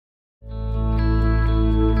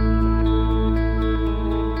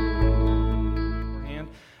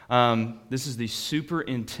This is the super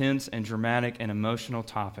intense and dramatic and emotional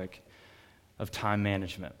topic of time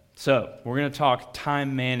management. So we're going to talk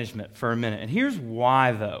time management for a minute. And here's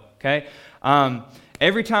why, though, okay?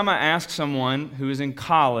 Every time I ask someone who is in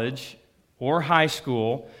college or high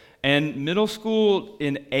school, and middle school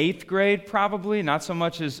in 8th grade probably, not so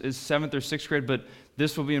much as 7th or 6th grade, but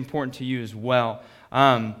this will be important to you as well.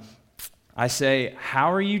 I say,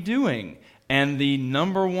 how are you doing? And the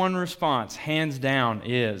number one response, hands down,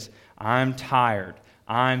 is, I'm tired,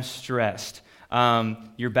 I'm stressed.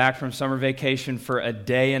 You're back from summer vacation for a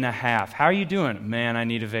day and a half. How are you doing? Man, I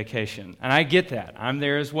need a vacation. And I get that. I'm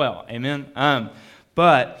there as well. Amen?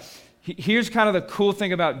 But here's kind of the cool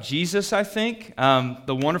thing about Jesus, I think.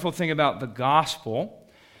 The wonderful thing about the gospel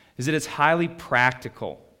is that it's highly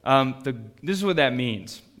practical. This is what that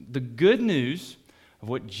means. The good news of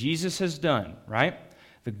what Jesus has done, right?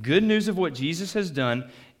 The good news of what Jesus has done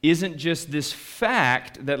isn't just this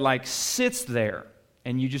fact that like sits there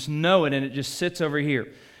and you just know it and it just sits over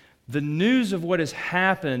here. The news of what has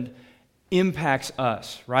happened impacts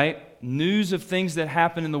us, right? News of things that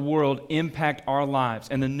happen in the world impact our lives.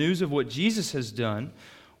 And the news of what Jesus has done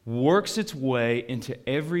works its way into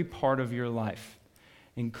every part of your life,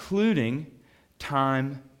 including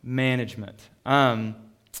time management.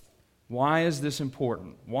 Why is this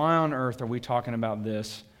important? Why on earth are we talking about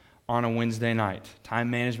this on a Wednesday night? Time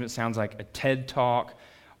management sounds like a TED Talk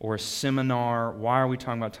or a seminar. Why are we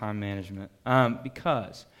talking about time management?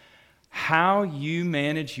 Because how you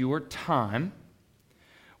manage your time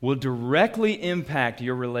will directly impact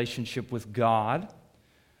your relationship with God,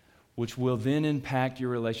 which will then impact your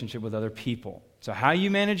relationship with other people. So how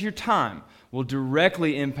you manage your time will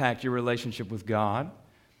directly impact your relationship with God,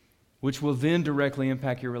 which will then directly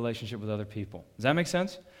impact your relationship with other people. Does that make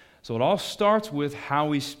sense? So it all starts with how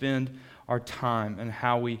we spend our time and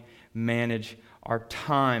how we manage our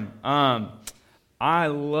time. I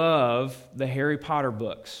love the Harry Potter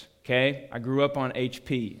books, okay? I grew up on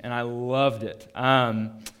HP, and I loved it.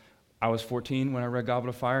 I was 14 when I read Goblet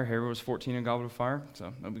of Fire. Harry was 14 in Goblet of Fire,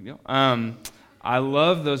 so no big deal. I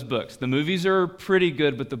love those books. The movies are pretty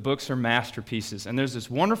good, but the books are masterpieces. And there's this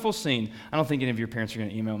wonderful scene. I don't think any of your parents are going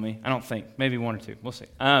to email me. I don't think. Maybe one or two. We'll see.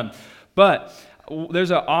 But there's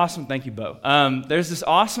an awesome, thank you, Bo. There's this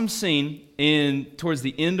awesome scene towards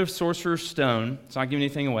the end of Sorcerer's Stone. It's not giving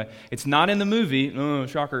anything away. It's not in the movie. Oh,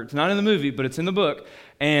 shocker. It's not in the movie, but it's in the book.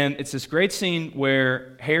 And it's this great scene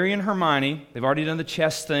where Harry and Hermione, they've already done the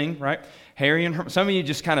chess thing, right? Some of you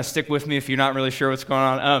just kind of stick with me if you're not really sure what's going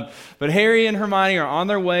on. But Harry and Hermione are on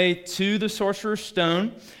their way to the Sorcerer's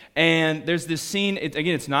Stone, and there's this scene,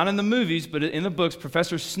 it's not in the movies, but in the books,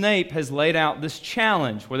 Professor Snape has laid out this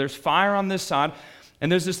challenge where there's fire on this side,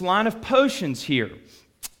 and there's this line of potions here.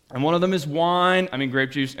 And one of them is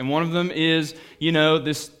grape juice, and one of them is,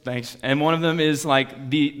 and one of them is like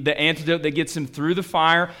the antidote that gets him through the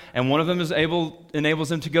fire, and one of them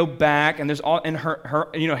enables him to go back, and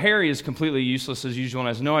Harry is completely useless as usual and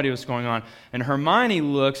has no idea what's going on, and Hermione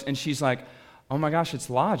looks, and she's like, oh my gosh, it's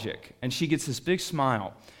logic, and she gets this big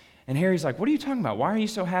smile, and Harry's like, what are you talking about? Why are you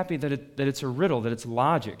so happy that it's a riddle, that it's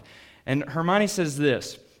logic? And Hermione says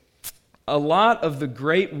this, a lot of the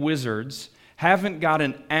great wizards haven't got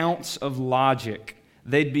an ounce of logic.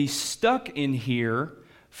 They'd be stuck in here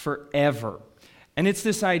forever. And it's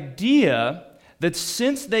this idea that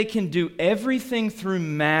since they can do everything through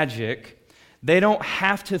magic, they don't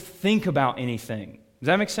have to think about anything. Does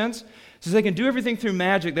that make sense? Since they can do everything through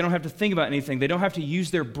magic, they don't have to think about anything. They don't have to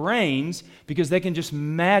use their brains because they can just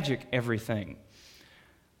magic everything.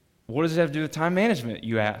 What does it have to do with time management,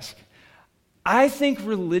 you ask? I think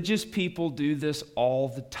religious people do this all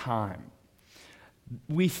the time.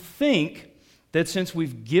 We think that since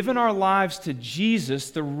we've given our lives to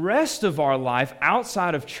Jesus, the rest of our life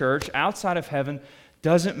outside of church, outside of heaven,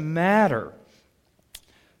 doesn't matter.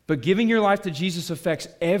 But giving your life to Jesus affects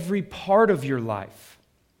every part of your life.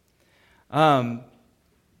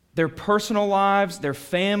 Their personal lives, their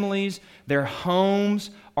families, their homes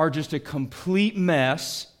are just a complete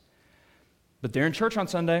mess, but they're in church on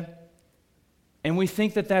Sunday. And we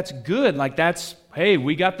think that that's good, hey,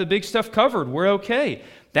 we got the big stuff covered, we're okay.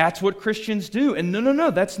 That's what Christians do. And no,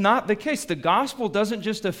 that's not the case. The gospel doesn't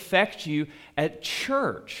just affect you at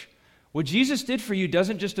church. What Jesus did for you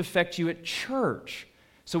doesn't just affect you at church,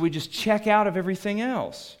 so we just check out of everything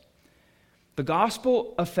else. The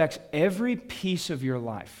gospel affects every piece of your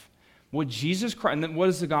life. What Jesus Christ, and then what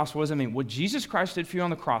is the gospel? What does that mean? What Jesus Christ did for you on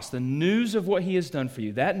the cross, the news of what he has done for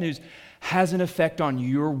you, that news has an effect on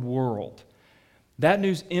your world. That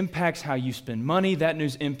news impacts how you spend money. That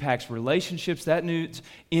news impacts relationships. That news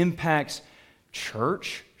impacts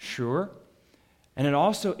church, sure. And it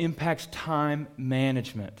also impacts time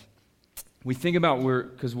management. We think about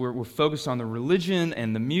because we're focused on the religion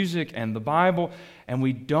and the music and the Bible, and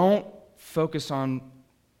we don't focus on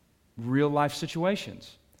real life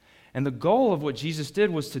situations. And the goal of what Jesus did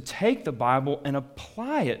was to take the Bible and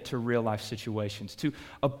apply it to real life situations, to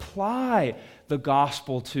apply the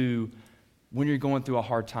gospel to when you're going through a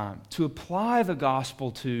hard time, to apply the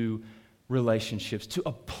gospel to relationships, to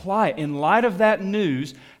apply it. In light of that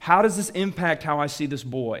news, how does this impact how I see this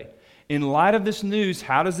boy? In light of this news,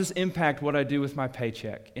 how does this impact what I do with my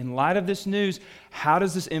paycheck? In light of this news, how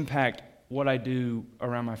does this impact what I do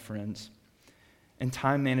around my friends? And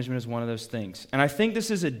time management is one of those things. And I think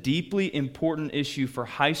this is a deeply important issue for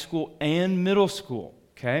high school and middle school,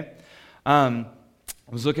 okay? I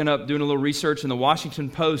was doing a little research, and the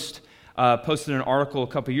Washington Post posted an article a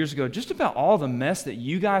couple years ago just about all the mess that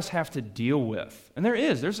you guys have to deal with. And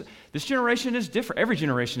this generation is different. Every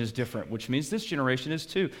generation is different, which means this generation is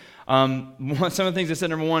too. Some of the things I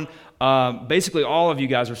said, number one, basically all of you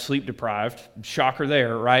guys are sleep deprived. Shocker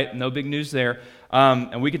there, right? No big news there.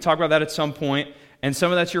 And we can talk about that at some point. And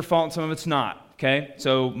some of that's your fault and some of it's not, okay?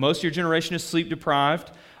 So most of your generation is sleep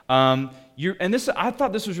deprived. I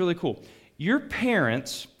thought this was really cool. Your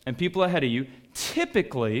parents and people ahead of you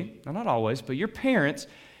typically, not always, but your parents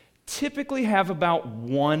typically have about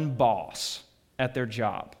one boss at their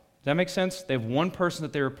job. Does that make sense? They have one person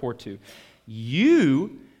that they report to.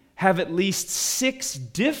 You have at least 6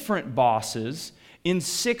 different bosses in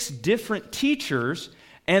 6 different teachers,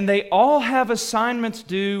 and they all have assignments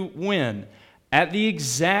due when? At the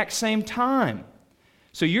exact same time.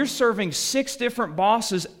 So you're serving 6 different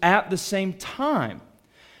bosses at the same time.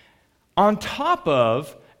 On top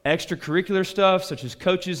of extracurricular stuff such as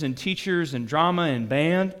coaches and teachers and drama and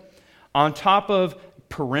band, on top of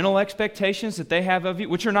parental expectations that they have of you,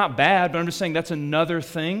 which are not bad, but I'm just saying that's another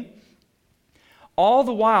thing. All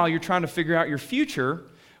the while you're trying to figure out your future,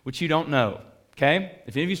 which you don't know, okay?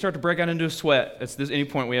 If any of you start to break out into a sweat, at any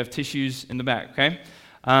point we have tissues in the back, okay?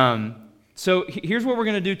 So here's what we're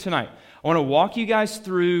going to do tonight. I want to walk you guys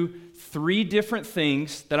through 3 different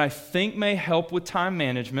things that I think may help with time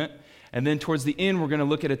management. And then towards the end, we're going to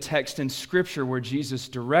look at a text in Scripture where Jesus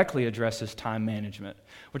directly addresses time management,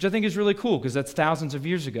 which I think is really cool because that's thousands of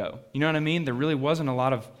years ago. You know what I mean? There really wasn't a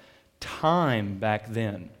lot of time back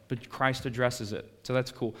then, but Christ addresses it. So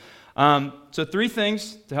that's cool. So 3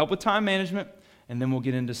 things to help with time management, and then we'll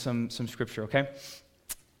get into some Scripture, okay?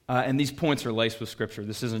 And these points are laced with Scripture.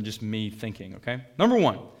 This isn't just me thinking, okay? Number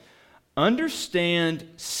 1, understand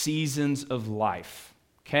seasons of life,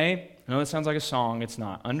 okay? I know that sounds like a song. It's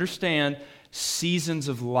not. Understand seasons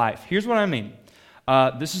of life. Here's what I mean.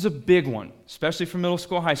 This is a big one, especially for middle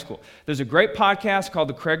school, high school. There's a great podcast called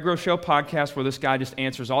the Craig Groeschel Show podcast where this guy just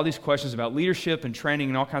answers all these questions about leadership and training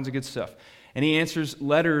and all kinds of good stuff. And he answers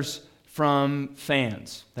letters from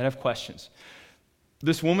fans that have questions.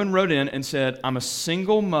 This woman wrote in and said, I'm a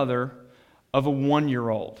single mother of a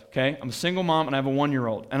 1-year-old, okay? I'm a single mom and I have a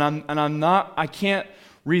 1-year-old. I can't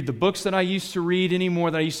read the books that I used to read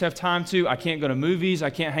anymore that I used to have time to. I can't go to movies.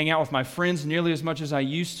 I can't hang out with my friends nearly as much as I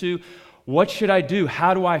used to. What should I do?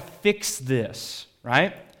 How do I fix this,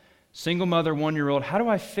 right? Single mother, 1-year-old, how do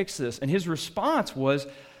I fix this? And his response was,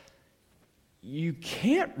 you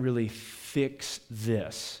can't really fix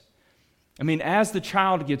this. I mean, as the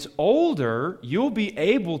child gets older, you'll be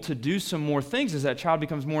able to do some more things as that child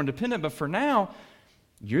becomes more independent. But for now,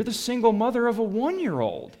 you're the single mother of a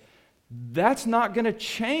 1-year-old. That's not going to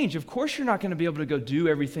change. Of course, you're not going to be able to go do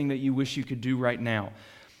everything that you wish you could do right now.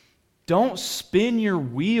 Don't spin your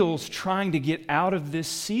wheels trying to get out of this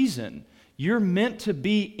season. You're meant to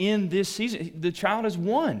be in this season. The child is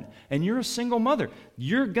 1, and you're a single mother.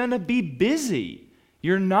 You're going to be busy.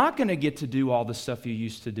 You're not going to get to do all the stuff you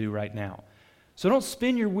used to do right now. So don't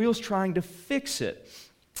spin your wheels trying to fix it.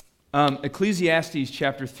 Ecclesiastes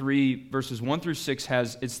chapter 3, verses 1 through 6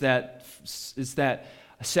 it's that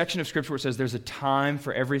a section of Scripture where it says there's a time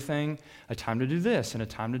for everything, a time to do this, and a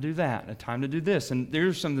time to do that, and a time to do this. And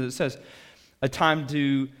there's something that says a time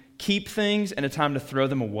to keep things and a time to throw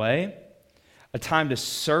them away, a time to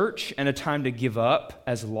search and a time to give up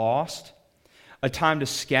as lost, a time to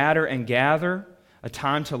scatter and gather, a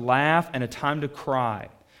time to laugh and a time to cry.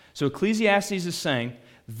 So Ecclesiastes is saying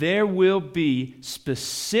there will be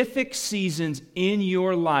specific seasons in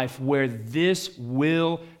your life where this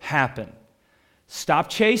will happen. Stop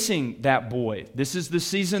chasing that boy. This is the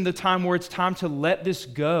season, the time where it's time to let this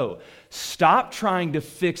go. Stop trying to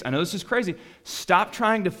fix, I know this is crazy, stop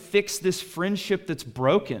trying to fix this friendship that's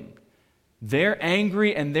broken. They're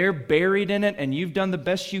angry and they're buried in it and you've done the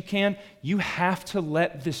best you can. You have to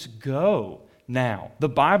let this go. now. The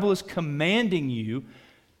Bible is commanding you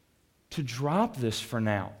to drop this for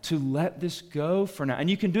now, to let this go for now. And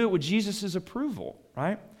you can do it with Jesus' approval,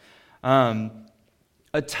 right?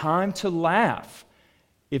 A time to laugh.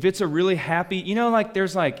 If it's a really happy,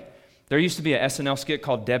 there used to be an SNL skit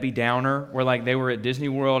called Debbie Downer, where they were at Disney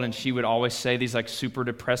World and she would always say these super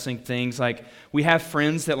depressing things. We have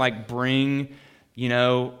friends that bring,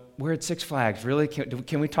 we're at Six Flags. Really,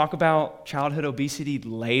 can we talk about childhood obesity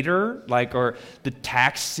later? Or the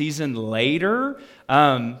tax season later?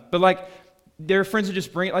 But there are friends who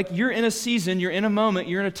just bring it. You're in a season, you're in a moment,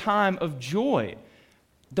 you're in a time of joy.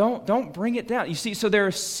 Don't bring it down. You see, so there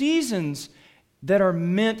are seasons that are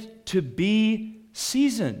meant to be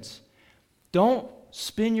seasons. Don't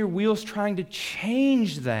spin your wheels trying to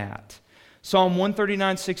change that. Psalm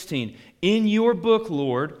 139:16. In your book,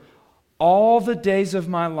 Lord, all the days of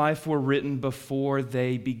my life were written before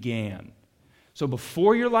they began. So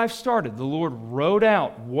before your life started, the Lord wrote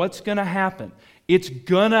out what's going to happen. It's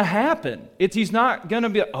going to happen. He's not going to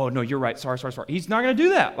be, oh, no, you're right. Sorry. He's not going to do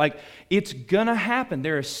that. It's going to happen.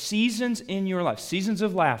 There are seasons in your life, seasons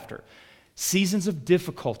of laughter, seasons of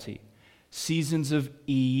difficulty, seasons of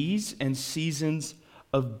ease, and seasons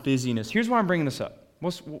of busyness. Here's why I'm bringing this up.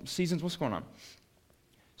 What's going on?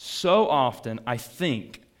 So often, I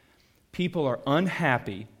think people are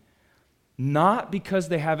unhappy not because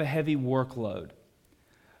they have a heavy workload,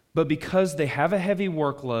 but because they have a heavy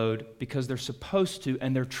workload because they're supposed to,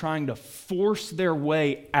 and they're trying to force their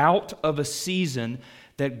way out of a season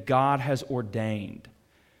that God has ordained.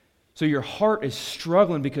 So your heart is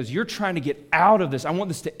struggling because you're trying to get out of this. I want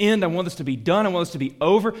this to end. I want this to be done. I want this to be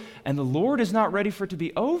over. And the Lord is not ready for it to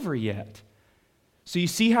be over yet. So you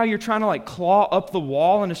see how you're trying to claw up the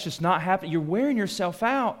wall and it's just not happening. You're wearing yourself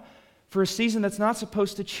out for a season that's not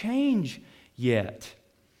supposed to change yet.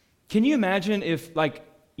 Can you imagine if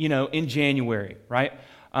in January, right?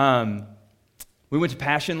 We went to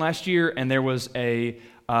Passion last year and there was a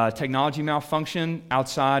technology malfunction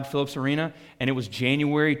outside Phillips Arena, and it was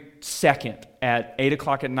January 2nd at 8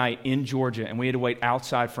 o'clock at night in Georgia, and we had to wait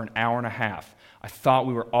outside for an hour and a half. I thought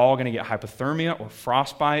we were all going to get hypothermia or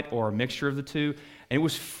frostbite or a mixture of the two, and it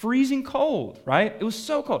was freezing cold, right? It was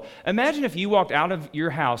so cold. Imagine if you walked out of your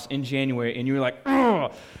house in January and you were like,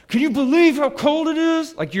 "Ugh, can you believe how cold it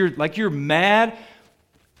is?" You're mad.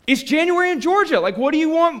 It's January in Georgia. What do you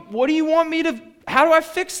want? What do you want me to? How do I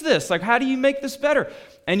fix this? How do you make this better?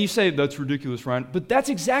 And you say, that's ridiculous, Ryan. But that's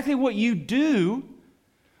exactly what you do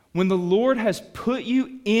when the Lord has put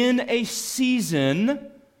you in a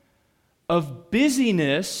season of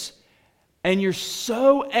busyness and you're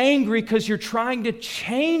so angry because you're trying to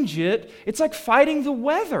change it. It's like fighting the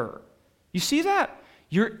weather. You see that?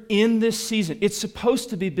 You're in this season. It's supposed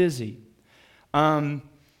to be busy.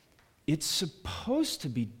 It's supposed to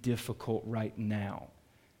be difficult right now.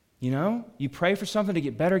 You pray for something to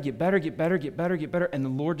get better, and the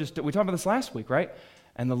Lord we talked about this last week, right?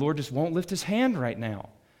 And the Lord just won't lift his hand right now.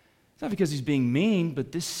 It's not because he's being mean,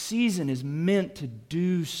 but this season is meant to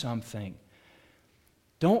do something.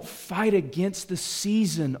 Don't fight against the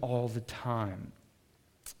season all the time.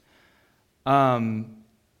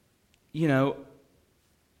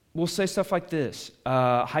 We'll say stuff like this.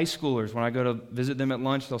 High schoolers, when I go to visit them at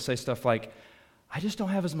lunch, they'll say stuff like, I just don't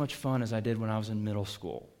have as much fun as I did when I was in middle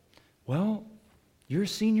school. Well, you're a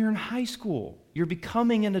senior in high school. You're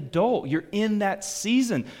becoming an adult. You're in that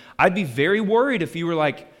season. I'd be very worried if you were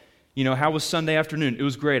like, how was Sunday afternoon? It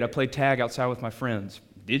was great. I played tag outside with my friends.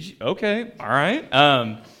 Did you? Okay, all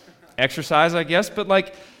right. Exercise, I guess, but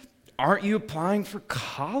aren't you applying for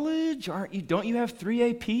college? Don't you have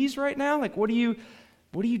 3 APs right now? What are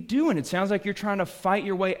you doing? It sounds like you're trying to fight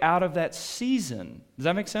your way out of that season. Does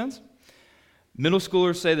that make sense? Middle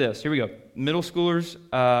schoolers say this. Here we go. Middle schoolers,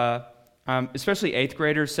 especially 8th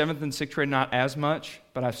graders, 7th and 6th grade, not as much,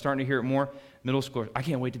 but I'm starting to hear it more. Middle schoolers, I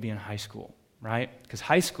can't wait to be in high school, right? Because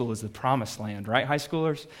high school is the promised land, right, high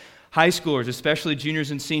schoolers? High schoolers, especially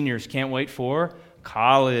juniors and seniors, can't wait for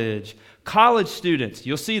college. College students,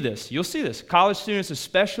 you'll see this. College students,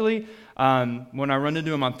 especially when I run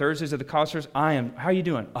into them on Thursdays at the college service, how are you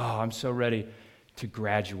doing? Oh, I'm so ready to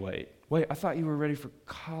graduate. Wait, I thought you were ready for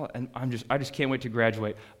college. And I just can't wait to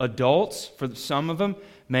graduate. Adults, for some of them,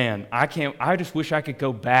 man, I just wish I could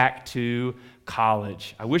go back to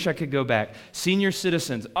college. I wish I could go back. Senior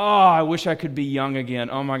citizens, I wish I could be young again.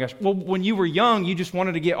 Oh my gosh. Well, when you were young, you just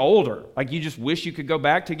wanted to get older. You just wish you could go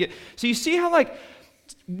back to get. So you see how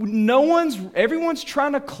everyone's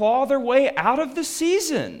trying to claw their way out of the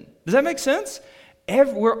season. Does that make sense?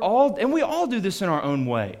 We all do this in our own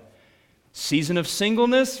way. Season of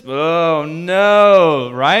singleness? Oh,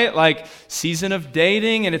 no, right? Like season of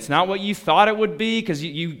dating, and it's not what you thought it would be because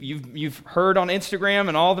you've heard on Instagram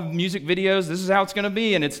and all the music videos, this is how it's going to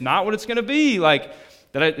be, and it's not what it's going to be. Like,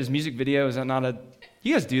 is music video, is that not a...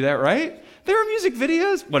 You guys do that, right? There are music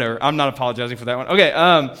videos? Whatever, I'm not apologizing for that one. Okay,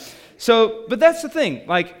 but that's the thing.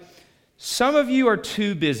 Like, some of you are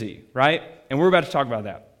too busy, right? And we're about to talk about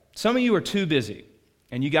that. Some of you are too busy,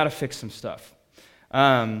 and you got to fix some stuff.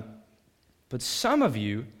 But some of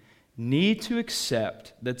you need to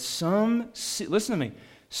accept that listen to me,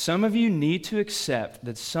 some of you need to accept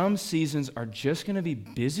that some seasons are just going to be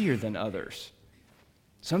busier than others.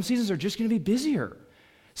 Some seasons are just going to be busier.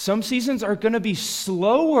 Some seasons are going to be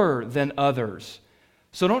slower than others.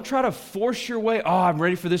 So don't try to force your way, I'm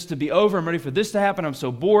ready for this to be over, I'm ready for this to happen, I'm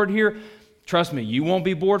so bored here. Trust me, you won't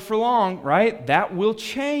be bored for long, right? That will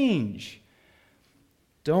change.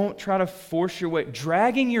 Don't try to force your way.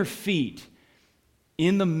 Dragging your feet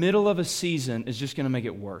in the middle of a season is just going to make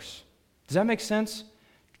it worse. Does that make sense?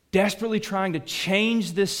 Desperately trying to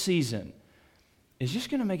change this season is just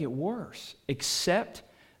going to make it worse. Accept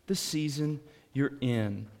the season you're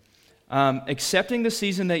in. Accepting the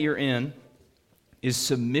season that you're in is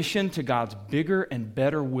submission to God's bigger and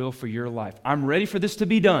better will for your life. I'm ready for this to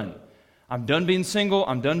be done. I'm done being single.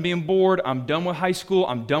 I'm done being bored. I'm done with high school.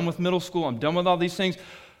 I'm done with middle school. I'm done with all these things.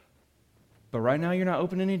 But right now, you're not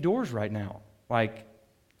opening any doors right now. Like,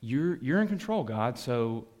 you're in control, God,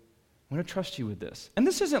 so I'm going to trust you with this. And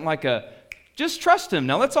this isn't like just trust him.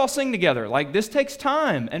 Now let's all sing together. Like, this takes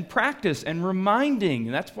time and practice and reminding.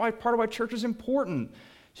 And that's why part of why church is important.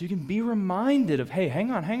 So you can be reminded of, hey,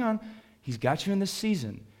 hang on. He's got you in this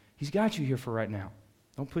season. He's got you here for right now.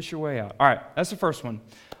 Don't push your way out. All right, that's the first one.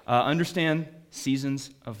 Understand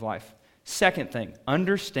seasons of life. Second thing,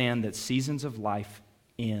 understand that seasons of life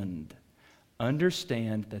end.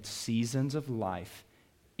 Understand that seasons of life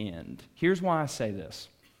end. Here's why I say this.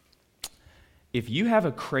 If you have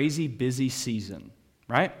a crazy busy season,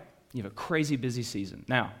 right? You have a crazy busy season.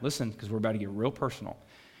 Now, listen, because we're about to get real personal.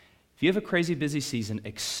 If you have a crazy busy season,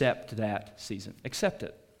 accept that season. Accept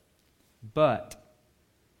it. But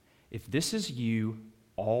if this is you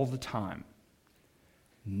all the time,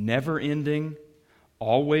 never ending,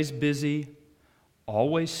 always busy,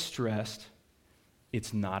 always stressed,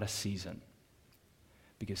 it's not a season.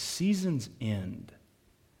 Because seasons end.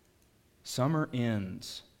 Summer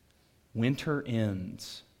ends. Winter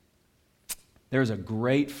ends. There's a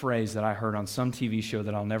great phrase that I heard on some TV show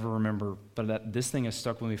that I'll never remember, but this thing has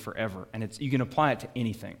stuck with me forever, and you can apply it to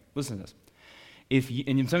anything. Listen to this.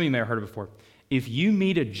 And some of you may have heard it before. If you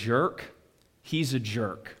meet a jerk, he's a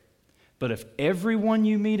jerk. But if everyone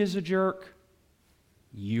you meet is a jerk,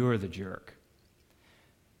 you're the jerk.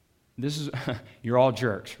 You're all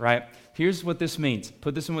jerks, right? Here's what this means.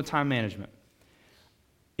 Put this in with time management.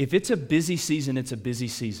 If it's a busy season, it's a busy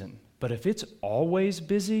season. But if it's always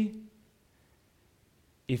busy,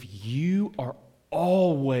 if you are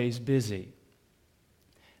always busy,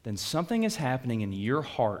 then something is happening in your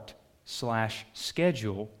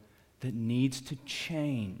heart/schedule that needs to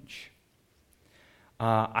change.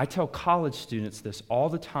 I tell college students this all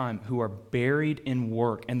the time who are buried in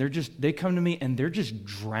work, and they come to me and they're just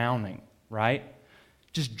drowning, right?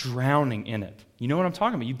 Just drowning in it. You know what I'm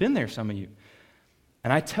talking about? You've been there, some of you.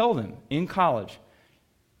 And I tell them in college,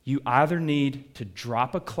 you either need to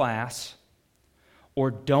drop a class or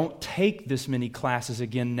don't take this many classes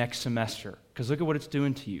again next semester, because look at what it's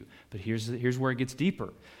doing to you. But here's where it gets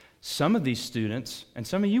deeper. Some of these students, and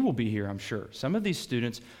some of you will be here, I'm sure, some of these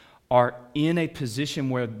students are in a position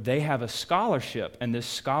where they have a scholarship, and this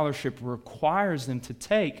scholarship requires them to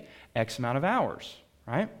take X amount of hours,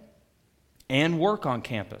 right? And work on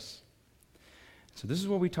campus. So this is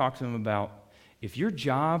what we talk to them about. If your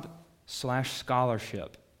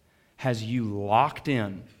job/scholarship has you locked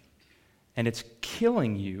in and it's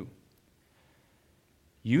killing you,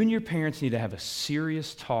 you and your parents need to have a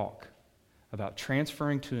serious talk about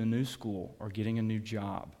transferring to a new school or getting a new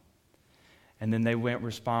job. And then they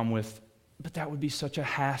respond with, but that would be such a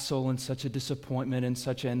hassle and such a disappointment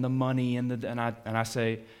and the money and I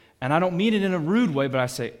say, and I don't mean it in a rude way, but I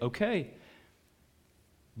say, okay,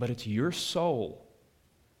 but it's your soul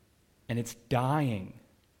and it's dying.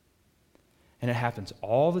 And it happens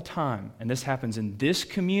all the time. And this happens in this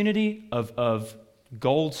community of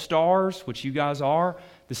gold stars, which you guys are.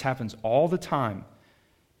 This happens all the time.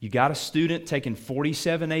 You got a student taking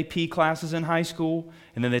 47 AP classes in high school,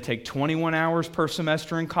 and then they take 21 hours per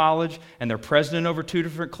semester in college, and they're president over 2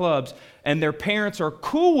 different clubs, and their parents are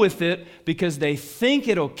cool with it because they think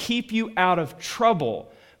it'll keep you out of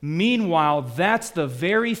trouble. Meanwhile, that's the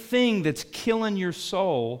very thing that's killing your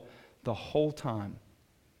soul the whole time.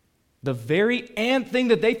 The very thing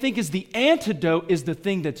that they think is the antidote is the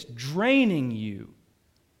thing that's draining you.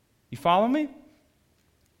 You follow me?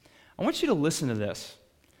 I want you to listen to this.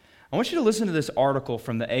 I want you to listen to this article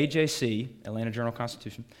from the AJC, Atlanta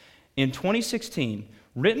Journal-Constitution, in 2016,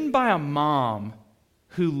 written by a mom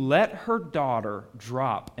who let her daughter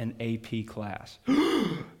drop an AP class.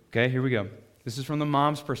 Okay, here we go. This is from the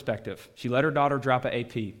mom's perspective. She let her daughter drop an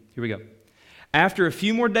AP. Here we go. After a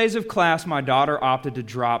few more days of class, my daughter opted to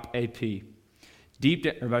drop AP.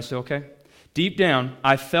 Everybody still okay? Deep down,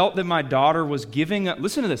 I felt that my daughter was giving up.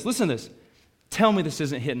 Listen to this. Tell me this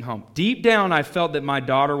isn't hitting home. Deep down, I felt that my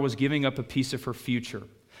daughter was giving up a piece of her future.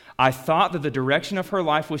 I thought that the direction of her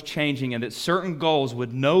life was changing and that certain goals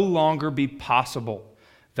would no longer be possible.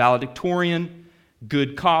 Valedictorian,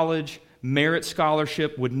 good college, merit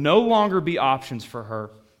scholarship would no longer be options for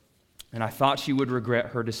her, and I thought she would regret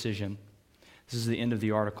her decision. This is the end of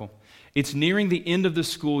the article. It's nearing the end of the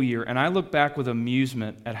school year, and I look back with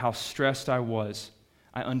amusement at how stressed I was.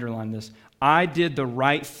 I underline this. I did the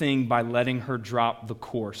right thing by letting her drop the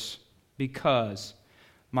course because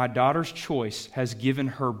my daughter's choice has given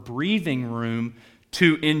her breathing room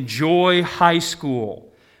to enjoy high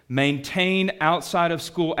school, maintain outside of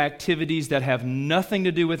school activities that have nothing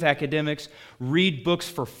to do with academics, read books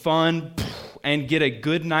for fun, and get a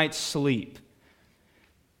good night's sleep.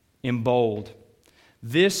 In bold,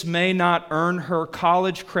 this may not earn her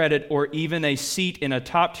college credit or even a seat in a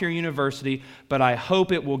top-tier university, but I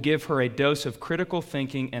hope it will give her a dose of critical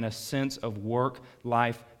thinking and a sense of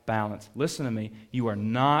work-life balance. Listen to me. You are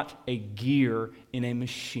not a gear in a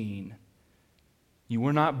machine. You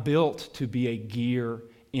were not built to be a gear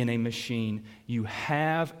in a machine. You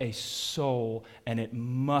have a soul, and it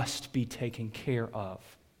must be taken care of.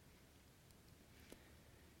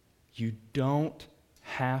 You don't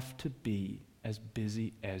have to be as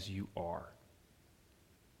busy as you are.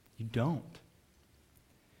 You don't.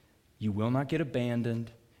 You will not get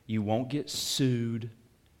abandoned. You won't get sued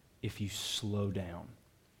if you slow down.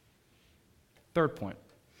 Third point.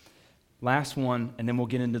 Last one, and then we'll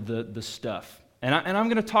get into the stuff. And I'm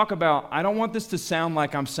going to talk about, I don't want this to sound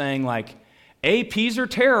like I'm saying like, APs are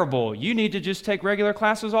terrible. You need to just take regular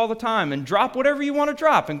classes all the time and drop whatever you want to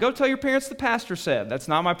drop and go tell your parents the pastor said. That's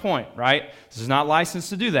not my point, right? This is not licensed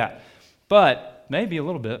to do that. But, maybe a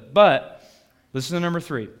little bit, but listen to number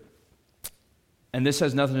 3. And this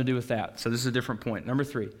has nothing to do with that, so this is a different point. Number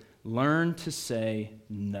 3, learn to say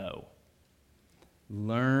no.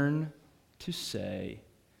 Learn to say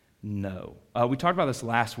no. We talked about this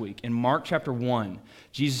last week. In Mark chapter 1,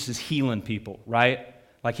 Jesus is healing people, right?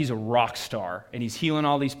 Like he's a rock star, and he's healing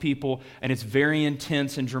all these people, and it's very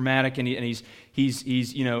intense and dramatic, and he's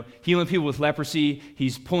healing people with leprosy.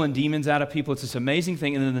 He's pulling demons out of people. It's this amazing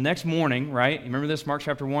thing. And then the next morning, right? You remember this, Mark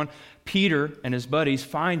chapter 1? Peter and his buddies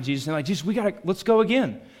find Jesus, and they're like, Jesus, let's go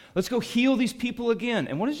again. Let's go heal these people again.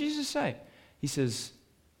 And what does Jesus say? He says,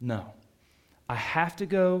 no, I have to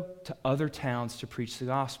go to other towns to preach the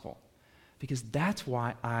gospel because that's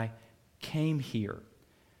why I came here.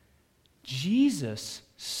 Jesus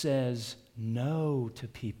says no to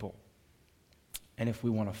people. And if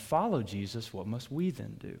we want to follow Jesus, what must we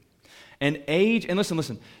then do? And age, and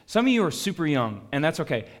listen, some of you are super young, and that's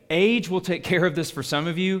okay. Age will take care of this for some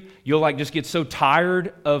of you. You'll just get so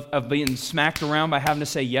tired of being smacked around by having to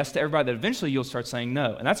say yes to everybody that eventually you'll start saying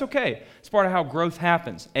no. And that's okay. It's part of how growth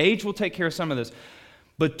happens. Age will take care of some of this.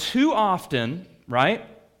 But too often, right?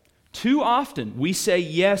 Too often, we say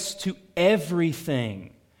yes to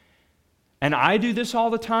everything. And I do this all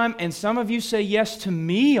the time, and some of you say yes to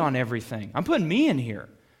me on everything. I'm putting me in here.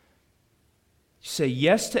 You say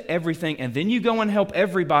yes to everything, and then you go and help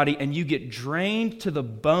everybody, and you get drained to the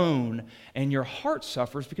bone, and your heart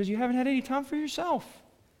suffers because you haven't had any time for yourself.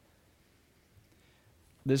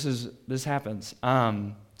 This happens.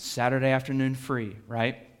 Saturday afternoon free,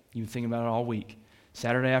 right? You've been thinking about it all week.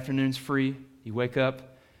 Saturday afternoon's free. You wake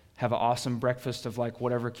up, have an awesome breakfast of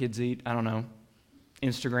whatever kids eat. I don't know.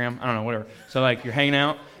 Instagram, I don't know, whatever. So you're hanging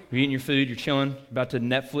out, you're eating your food, you're chilling, about to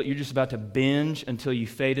Netflix, you're just about to binge until you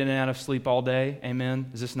fade in and out of sleep all day. Amen.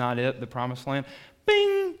 Is this not it, the promised land?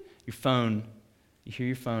 Bing! Your phone. You hear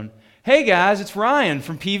your phone. Hey guys, it's Ryan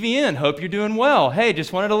from PVN. Hope you're doing well. Hey,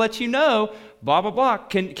 just wanted to let you know, blah, blah, blah.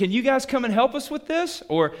 Can you guys come and help us with this?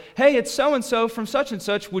 Or, hey, it's so-and-so from such and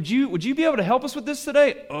such. Would you be able to help us with this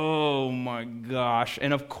today? Oh my gosh.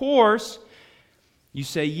 And of course, you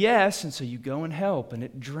say yes, and so you go and help, and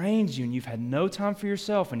it drains you, and you've had no time for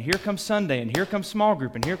yourself, and here comes Sunday, and here comes small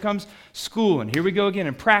group, and here comes school, and here we go again,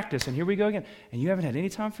 and practice, and here we go again, and you haven't had any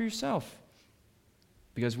time for yourself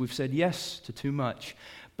because we've said yes to too much.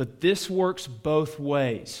 But this works both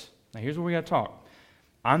ways. Now here's where we got to talk.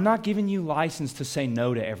 I'm not giving you license to say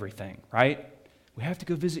no to everything, right? We have to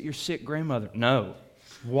go visit your sick grandmother. No.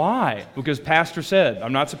 Why? Because pastor said,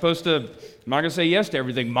 I'm not going to say yes to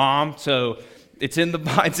everything, Mom, so it's in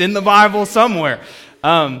the Bible somewhere.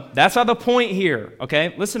 That's not the point here,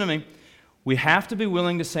 okay? Listen to me. We have to be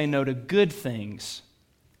willing to say no to good things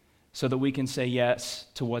so that we can say yes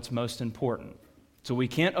to what's most important. So we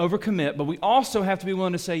can't overcommit, but we also have to be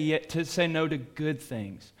willing to say no to good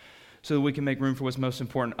things so that we can make room for what's most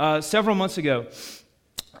important. Several months ago,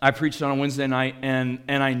 I preached on a Wednesday night, and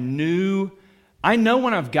I know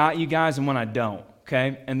when I've got you guys and when I don't,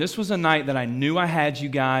 okay? And this was a night that I knew I had you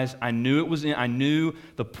guys. I knew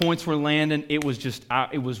the points were landing. It was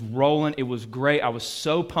it was rolling. It was great. I was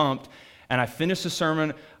so pumped. And I finished the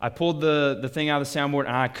sermon. I pulled the thing out of the soundboard,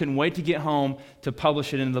 and I couldn't wait to get home to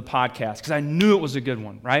publish it into the podcast because I knew it was a good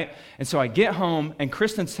one, right? And so I get home, and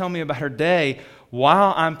Kristen's telling me about her day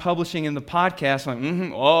while I'm publishing in the podcast. I'm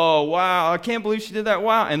like, oh, wow, I can't believe she did that.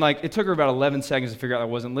 Wow. And it took her about 11 seconds to figure out I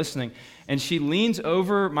wasn't listening. And she leans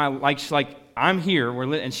over I'm here,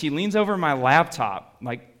 and she leans over my laptop,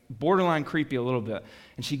 borderline creepy a little bit.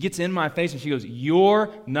 And she gets in my face, and she goes,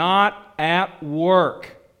 "You're not at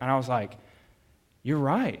work." And I was like, "You're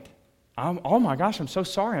right. Oh my gosh, I'm so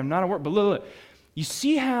sorry. I'm not at work." But look. You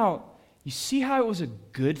see how it was a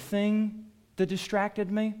good thing that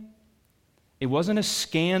distracted me? It wasn't a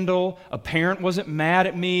scandal. A parent wasn't mad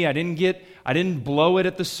at me. I didn't blow it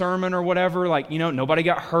at the sermon or whatever. Nobody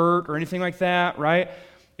got hurt or anything like that, right?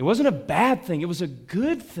 It wasn't a bad thing. It was a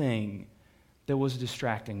good thing that was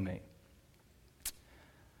distracting me.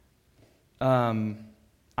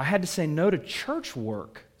 I had to say no to church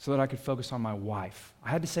work so that I could focus on my wife. I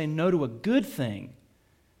had to say no to a good thing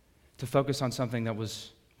to focus on something that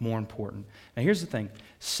was more important. Now here's the thing.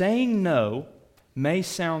 Saying no may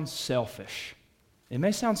sound selfish. It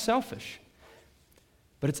may sound selfish,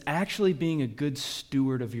 but it's actually being a good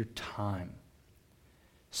steward of your time.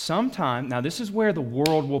 Now this is where the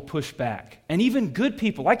world will push back. And even good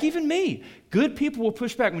people, like even me, good people will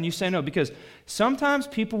push back when you say no, because sometimes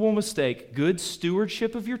people will mistake good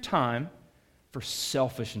stewardship of your time for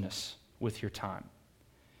selfishness with your time.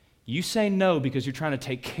 You say no because you're trying to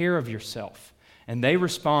take care of yourself. And they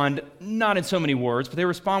respond, not in so many words, but they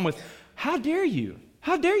respond with, "How dare you?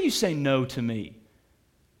 How dare you say no to me?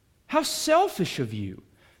 How selfish of you."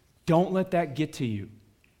 Don't let that get to you.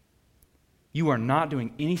 You are not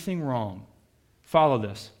doing anything wrong. Follow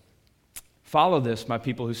this. Follow this, my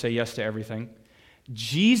people who say yes to everything.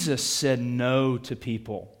 Jesus said no to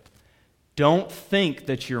people. Don't think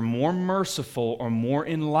that you're more merciful or more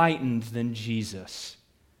enlightened than Jesus.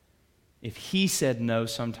 If he said no,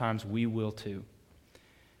 sometimes we will too.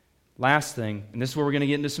 Last thing, and this is where we're going to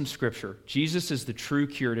get into some scripture. Jesus is the true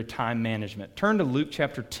cure to time management. Turn to Luke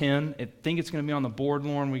chapter 10. I think it's going to be on the board,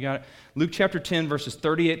 Lauren. We got it. Luke chapter 10, verses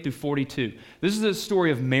 38 through 42. This is the story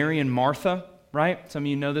of Mary and Martha, right? Some of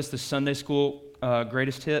you know this, the Sunday school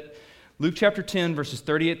greatest hit. Luke chapter 10, verses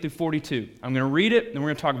 38 through 42. I'm going to read it, and then we're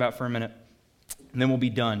going to talk about it for a minute, and then we'll be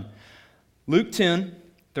done. Luke 10,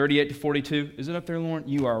 38 to 42. Is it up there, Lauren?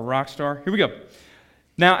 You are a rock star. Here we go.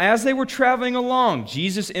 Now, as they were traveling along,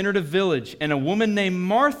 Jesus entered a village, and a woman named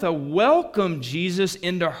Martha welcomed Jesus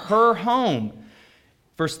into her home.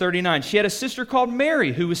 Verse 39, she had a sister called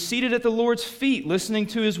Mary who was seated at the Lord's feet listening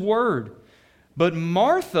to his word. But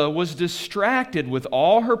Martha was distracted with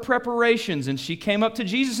all her preparations, and she came up to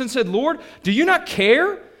Jesus and said, "Lord, do you not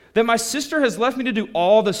care that my sister has left me to do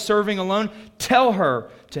all the serving alone? Tell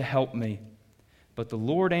her to help me." But the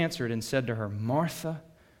Lord answered and said to her, "Martha,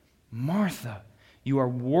 Martha, you are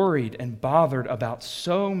worried and bothered about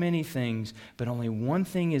so many things, but only one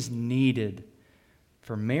thing is needed.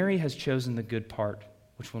 For Mary has chosen the good part,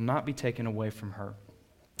 which will not be taken away from her."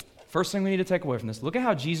 First thing we need to take away from this, look at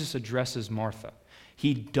how Jesus addresses Martha.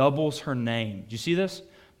 He doubles her name. Do you see this?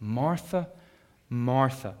 Martha,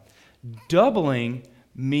 Martha. Doubling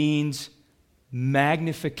means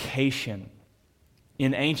magnification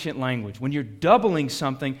in ancient language. When you're doubling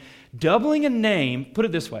something, doubling a name, put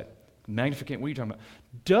it this way. Magnificate, what are you talking about?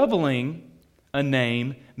 Doubling a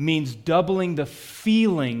name means doubling the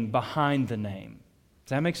feeling behind the name.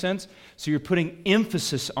 Does that make sense? So you're putting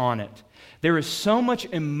emphasis on it. There is so much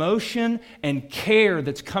emotion and care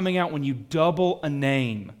that's coming out when you double a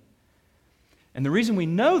name. And the reason we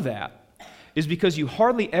know that is because you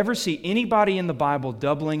hardly ever see anybody in the Bible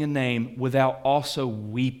doubling a name without also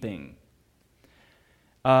weeping.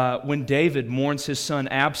 When David mourns his son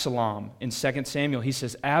Absalom in 2 Samuel, he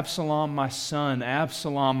says, "Absalom, my son,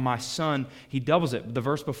 Absalom, my son." He doubles it. The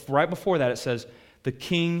verse right before that, it says, "The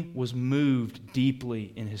king was moved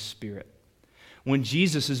deeply in his spirit." When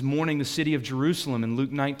Jesus is mourning the city of Jerusalem in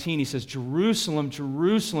Luke 19, he says, Jerusalem,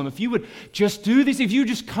 Jerusalem, if you would just do these, if you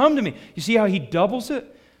just come to me. You see how he doubles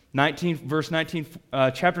it?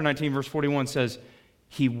 Chapter 19, verse 41 says,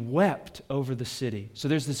 he wept over the city. So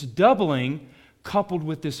there's this doubling coupled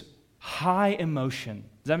with this high emotion.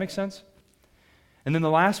 Does that make sense? And then the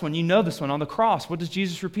last one, you know this one, on the cross, what does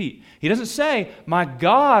Jesus repeat? He doesn't say, my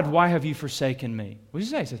God, why have you forsaken me? What does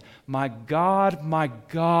he say? He says, my God,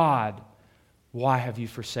 why have you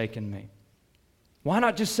forsaken me? Why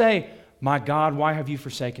not just say, my God, why have you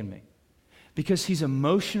forsaken me? Because he's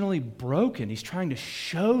emotionally broken. He's trying to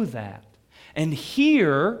show that. And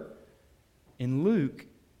here in Luke,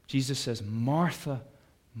 Jesus says, Martha,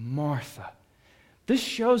 Martha. This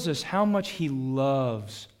shows us how much he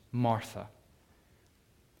loves Martha,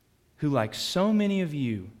 who, like so many of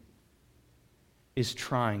you, is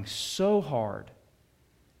trying so hard,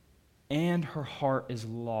 and her heart is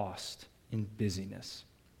lost in busyness.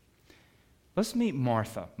 Let's meet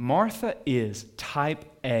Martha. Martha is type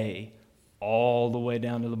A all the way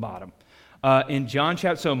down to the bottom. In John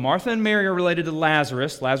chapter, so Martha and Mary are related to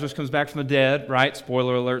Lazarus. Lazarus comes back from the dead, right?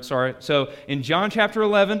 Spoiler alert, sorry. So in John chapter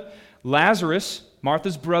 11, Lazarus,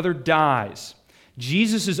 Martha's brother, dies.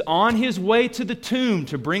 Jesus is on his way to the tomb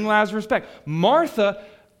to bring Lazarus back. Martha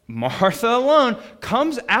alone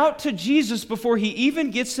comes out to Jesus before he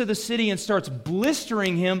even gets to the city and starts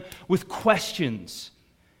blistering him with questions.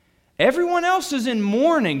 Everyone else is in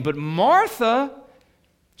mourning, but Martha,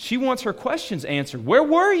 she wants her questions answered. Where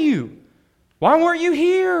were you? Why weren't you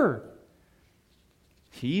here?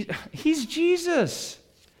 He's Jesus.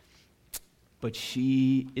 But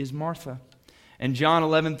she is Martha. And John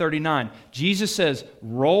 11:39, Jesus says,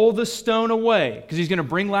 roll the stone away, because he's going to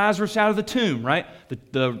bring Lazarus out of the tomb, right?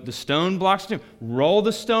 The stone blocks the tomb. Roll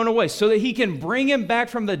the stone away so that he can bring him back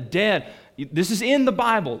from the dead. This is in the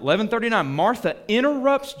Bible. 11:39, Martha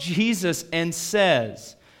interrupts Jesus and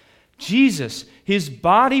says, Jesus, his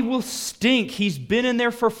body will stink. He's been in there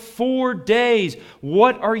for 4 days.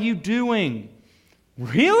 What are you doing?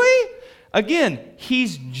 Really? Again,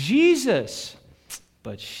 he's Jesus.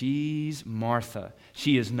 But she's Martha.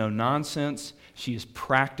 She is no nonsense. She is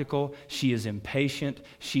practical. She is impatient.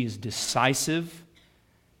 She is decisive.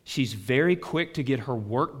 She's very quick to get her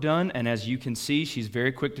work done. And as you can see, she's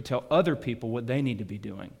very quick to tell other people what they need to be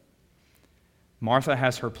doing. Martha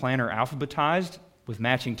has her planner alphabetized with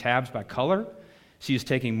matching tabs by color. She is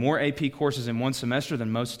taking more AP courses in one semester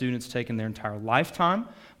than most students take in their entire lifetime.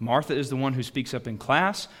 Martha is the one who speaks up in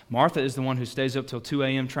class. Martha is the one who stays up till 2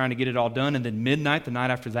 a.m. trying to get it all done, and then midnight the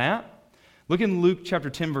night after that. Look in Luke chapter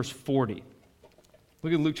 10, verse 40.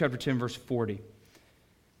 Look at Luke chapter 10, verse 40.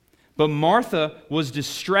 But Martha was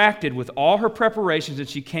distracted with all her preparations, and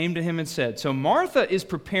she came to him and said, so Martha is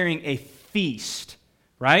preparing a feast,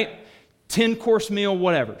 right? 10-course meal,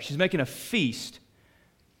 whatever. She's making a feast,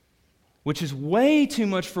 which is way too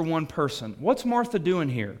much for one person. What's Martha doing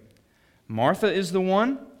here? Martha is the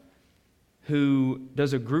one who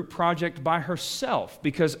does a group project by herself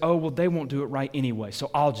because, they won't do it right anyway, so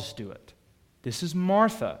I'll just do it. This is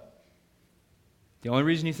Martha. The only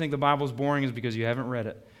reason you think the Bible is boring is because you haven't read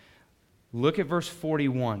it. Look at verse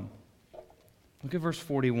 41. Look at verse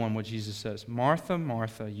 41, what Jesus says. Martha,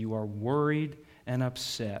 Martha, you are worried and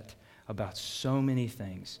upset about so many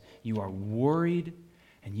things. You are worried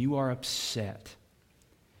and you are upset.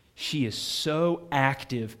 She is so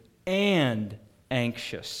active and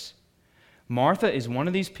anxious. Martha is one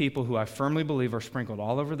of these people who I firmly believe are sprinkled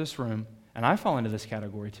all over this room, and I fall into this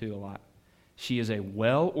category too a lot. She is a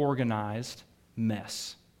well-organized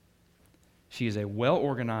mess. She is a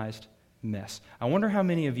well-organized mess. I wonder how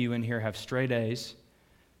many of you in here have straight A's,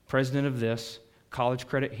 president of this, college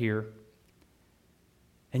credit here,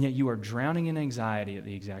 and yet you are drowning in anxiety at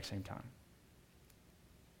the exact same time.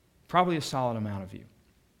 Probably a solid amount of you.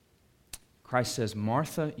 Christ says,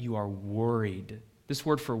 Martha, you are worried. This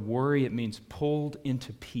word for worry, it means pulled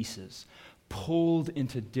into pieces, pulled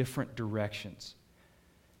into different directions.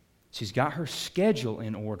 She's got her schedule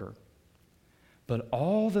in order, but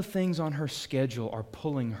all the things on her schedule are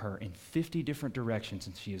pulling her in 50 different directions,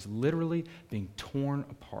 and she is literally being torn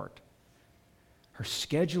apart. Her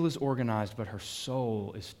schedule is organized, but her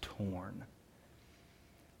soul is torn.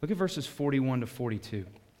 Look at verses 41 to 42.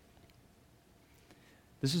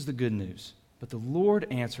 This is the good news. But the Lord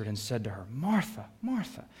answered and said to her, Martha,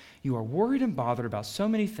 Martha, you are worried and bothered about so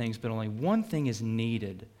many things, but only one thing is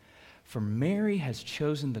needed. For Mary has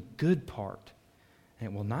chosen the good part, and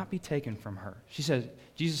it will not be taken from her.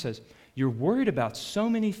 Jesus says, you're worried about so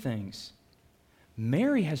many things.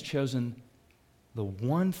 Mary has chosen the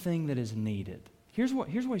one thing that is needed. Here's what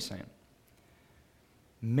he's saying.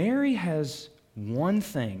 Mary has one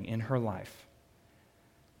thing in her life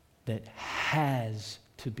that has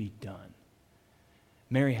to be done.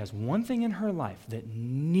 Mary has one thing in her life that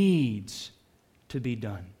needs to be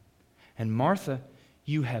done. And Martha,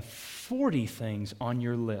 you have 40 things on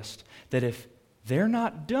your list that if they're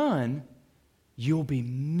not done, you'll be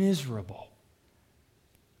miserable.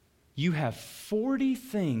 You have 40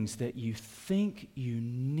 things that you think you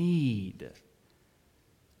need.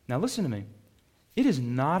 Now listen to me. It is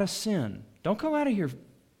not a sin. Don't go out of here,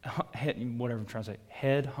 whatever I'm trying to say,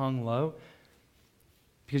 head hung low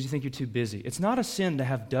because you think you're too busy. It's not a sin to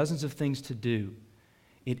have dozens of things to do.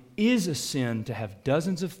 It is a sin to have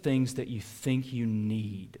dozens of things that you think you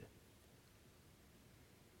need.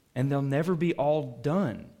 And they'll never be all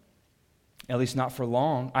done, at least not for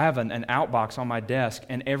long. I have an outbox on my desk,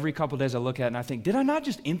 and every couple of days I look at it and I think, did I not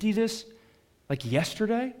just empty this like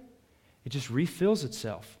yesterday? It just refills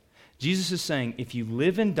itself. Jesus is saying, if you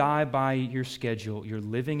live and die by your schedule, your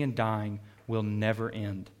living and dying will never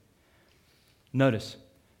end. Notice,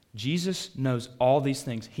 Jesus knows all these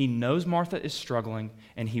things. He knows Martha is struggling,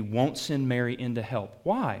 and he won't send Mary in to help.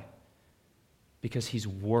 Why? Because he's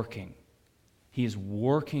working. He is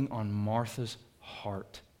working on Martha's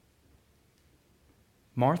heart.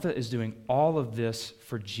 Martha is doing all of this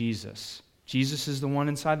for Jesus. Jesus is the one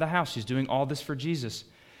inside the house. She's doing all this for Jesus.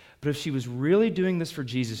 But if she was really doing this for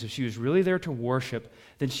Jesus, if she was really there to worship,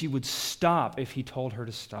 then she would stop if he told her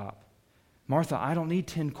to stop. Martha, I don't need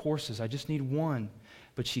 10 courses. I just need one.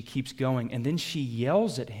 But she keeps going. And then she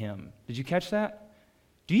yells at him. Did you catch that?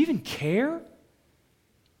 Do you even care?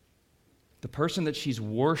 The person that she's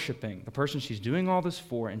worshiping, the person she's doing all this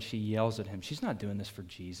for, and she yells at him. She's not doing this for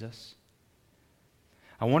Jesus.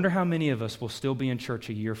 I wonder how many of us will still be in church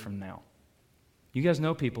a year from now. You guys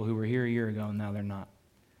know people who were here a year ago and now they're not.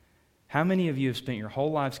 How many of you have spent your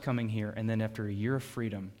whole lives coming here and then after a year of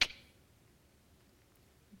freedom,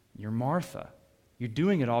 you're Martha. You're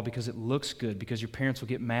doing it all because it looks good, because your parents will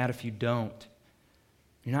get mad if you don't.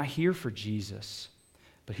 You're not here for Jesus.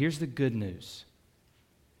 But here's the good news.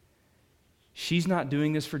 She's not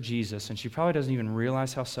doing this for Jesus, and she probably doesn't even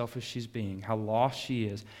realize how selfish she's being, how lost she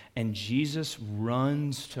is, and Jesus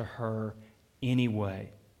runs to her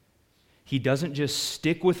anyway. He doesn't just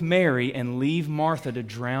stick with Mary and leave Martha to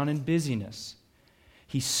drown in busyness.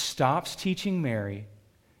 He stops teaching Mary.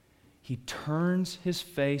 He turns his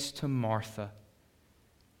face to Martha,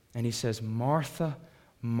 and he says, Martha,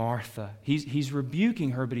 Martha. He's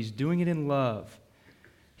rebuking her, but he's doing it in love.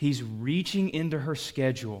 He's reaching into her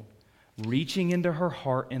schedule, reaching into her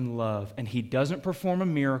heart in love. And he doesn't perform a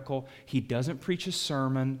miracle. He doesn't preach a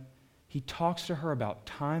sermon. He talks to her about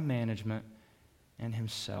time management and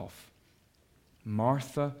himself.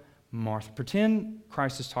 Martha, Martha. Pretend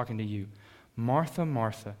Christ is talking to you. Martha,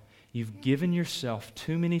 Martha, you've given yourself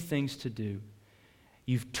too many things to do.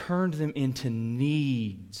 You've turned them into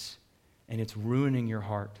needs, and it's ruining your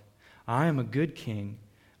heart. I am a good king.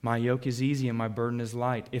 My yoke is easy and my burden is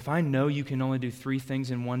light. If I know you can only do 3 things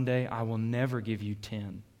in one day, I will never give you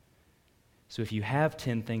 10. So if you have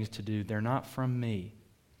 10 things to do, they're not from me.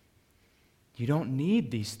 You don't need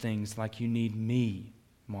these things like you need me,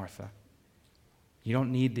 Martha. You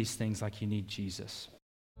don't need these things like you need Jesus.